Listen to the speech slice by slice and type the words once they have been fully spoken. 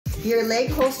Your leg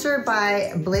holster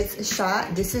by Blitz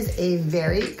Shot. This is a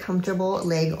very comfortable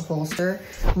leg holster.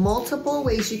 Multiple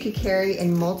ways you could carry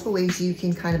and multiple ways you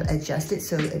can kind of adjust it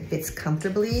so it fits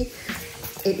comfortably.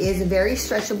 It is very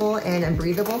stretchable and a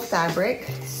breathable fabric,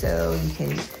 so you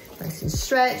can nice and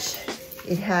stretch.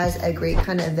 It has a great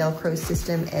kind of Velcro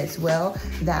system as well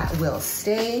that will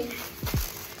stay.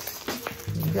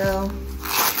 There you go.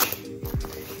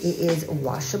 It is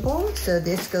washable, so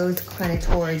this goes kind of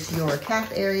towards your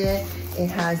calf area. It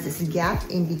has this gap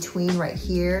in between right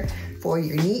here for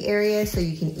your knee area, so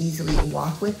you can easily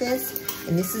walk with this.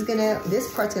 And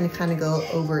this part's gonna kind of go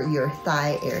over your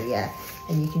thigh area.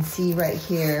 And you can see right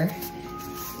here,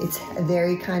 it's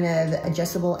very kind of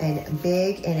adjustable and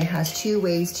big, and it has two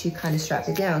ways to kind of strap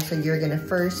it down. So you're gonna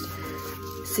first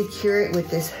secure it with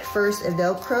this first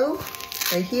Velcro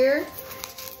right here,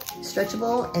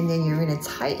 stretchable, and then you're gonna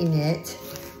tighten it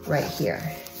right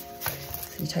here.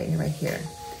 So you tighten it right here.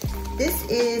 This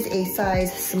is a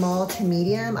size small to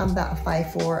medium. I'm about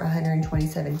 5'4",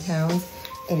 127 pounds,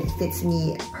 and it fits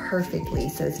me perfectly.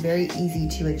 So it's very easy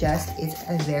to adjust. It's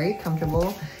very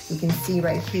comfortable. You can see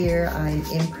right here, I'm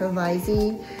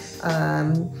improvising.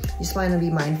 You just wanna be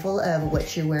mindful of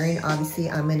what you're wearing. Obviously,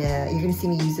 you're gonna see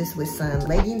me use this with some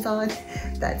leggings on.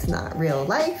 That's not real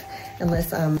life,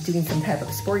 unless I'm doing some type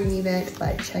of sporting event,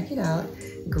 but check it out.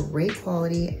 Great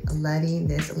quality, loving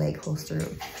this leg holster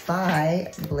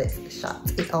by Blitz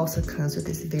Shot. It also comes with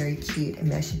this very cute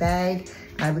mesh bag.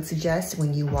 I would suggest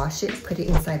when you wash it, put it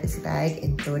inside this bag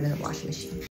and throw it in the washing machine.